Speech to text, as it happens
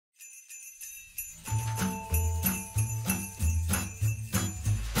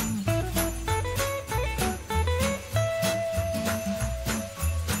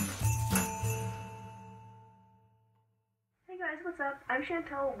up? I'm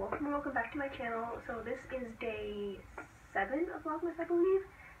Chantel. Welcome back to my channel. So this is day 7 of Vlogmas, I believe,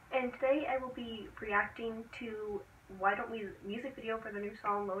 and today I will be reacting to Why Don't We music video for the new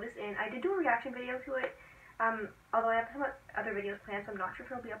song Lotus Inn. I did do a reaction video to it, although I have some other videos planned, so I'm not sure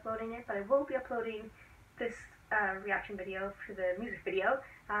if I'll be uploading it, but I will be uploading this reaction video for the music video.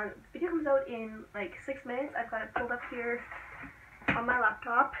 The video comes out in like 6 minutes. I've got it pulled up here on my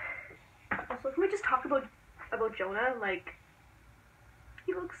laptop. Also, can we just talk about Jonah? Like,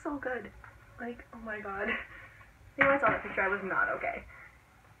 he looks so good. Like, oh my god. I think when I saw that picture, I was not okay.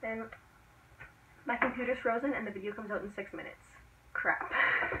 And my computer's frozen and the video comes out in 6 minutes. Crap.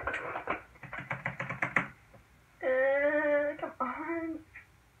 Come on.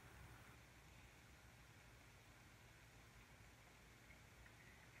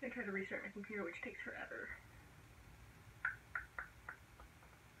 I'm gonna try to restart my computer, which takes forever.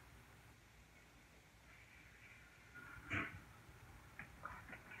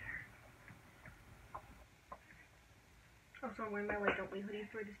 Also, I'm wearing my Why Don't We hoodie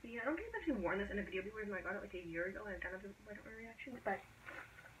for this video. I don't think I've actually worn this in a video before, even though I got it like a year ago and I've done other Why Don't We reactions, but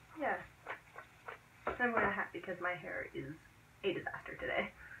yeah. I'm wearing a hat because my hair is a disaster today.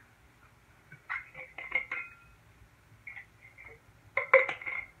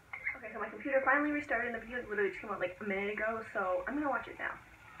 Okay, so my computer finally restarted and the video literally just came out like a minute ago, so I'm gonna watch it now.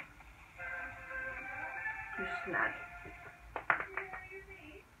 I'm just mad.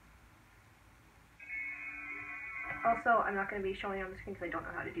 Also, I'm not going to be showing it on the screen because I don't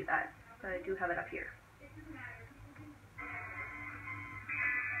know how to do that, but I do have it up here.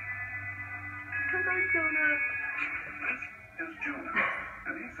 Hello, Jonah. This is Jonah,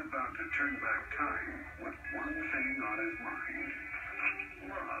 and he's about to turn back time with one thing on his mind.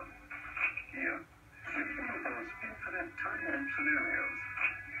 Love. Yeah, it's one of those infinite time loop scenarios.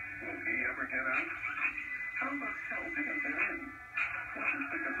 Will he ever get out? How the hell did he get in? Was it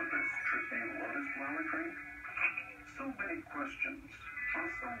because of this tricky lotus flower drink? So many questions on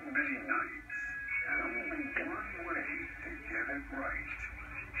so many nights, and only one way to get it right.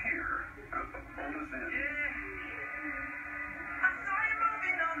 Here at the Lotus Inn.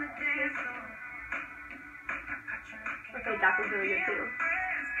 Okay, that was really good too.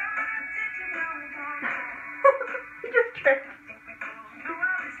 He just tripped.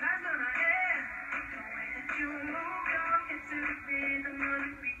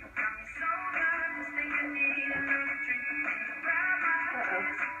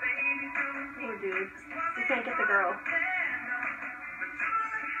 Dude, you can't get the girl.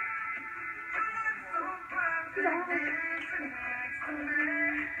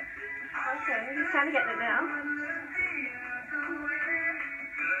 Okay, he's kind of getting it now.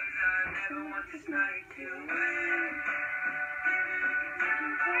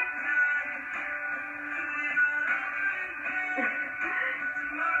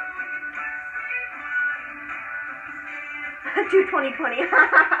 To 2020.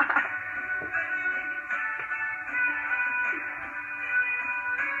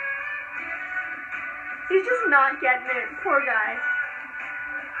 He's just not getting it. Poor guy.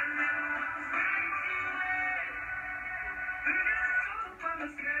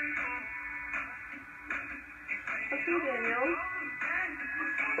 Okay, Daniel.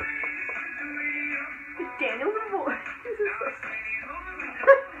 Daniel's a boy. This is so sad.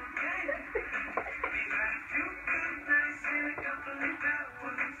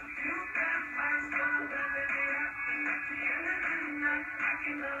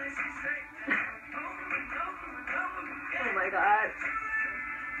 Oh my god.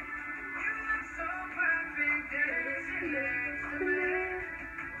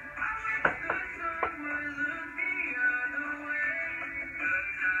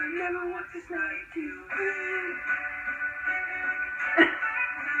 I never want this night to end.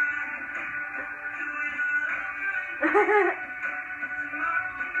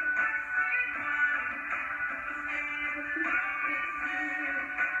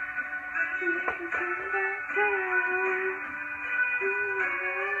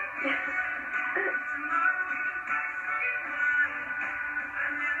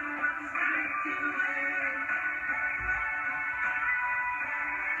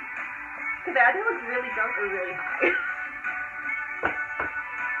 Because they either look really drunk or really high.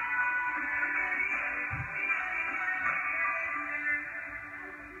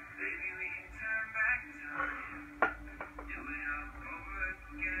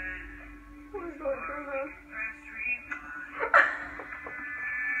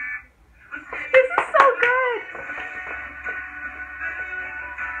 This is so good!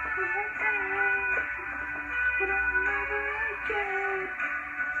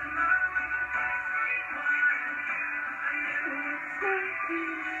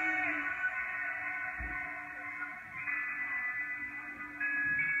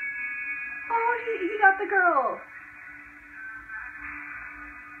 Oh, he got the girl.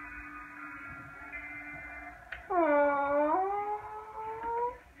 Aww.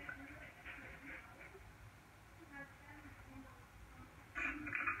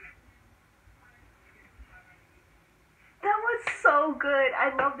 That was so good.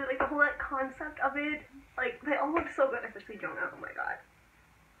 I loved it. Like the whole like concept of it. Like they all looked so good, especially Jonah. Oh my god.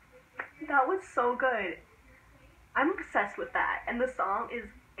 That was so good. I'm obsessed with that. And the song is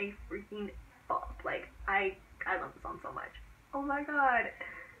a freaking bop. Like I love the song so much. Oh my god.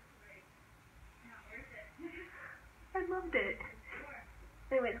 I loved it.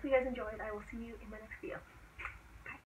 Anyways, if you guys enjoyed, I will see you in my next video.